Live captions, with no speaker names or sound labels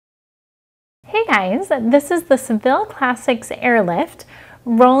Hey guys, this is the Seville Classics Airlift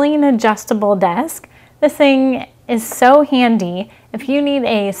rolling adjustable desk. This thing is so handy if you need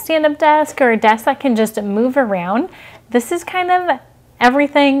a stand-up desk or a desk that can just move around. This is kind of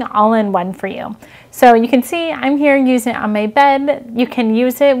everything all in one for you. So you can see I'm here using it on my bed. You can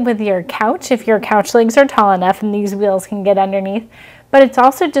use it with your couch if your couch legs are tall enough and these wheels can get underneath. But it's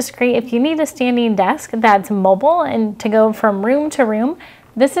also just great if you need a standing desk that's mobile and to go from room to room.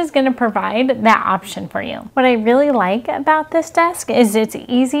 This is going to provide that option for you. What I really like about this desk is it's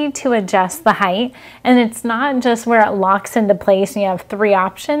easy to adjust the height, and it's not just where it locks into place and you have 3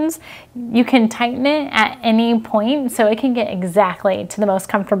 options. You can tighten it at any point so it can get exactly to the most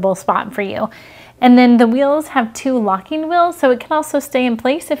comfortable spot for you. And then the wheels have 2 locking wheels, so it can also stay in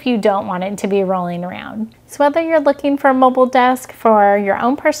place if you don't want it to be rolling around. So whether you're looking for a mobile desk for your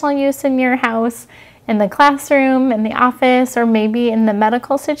own personal use in your house, in the classroom, in the office, or maybe in the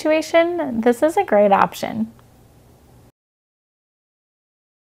medical situation, this is a great option.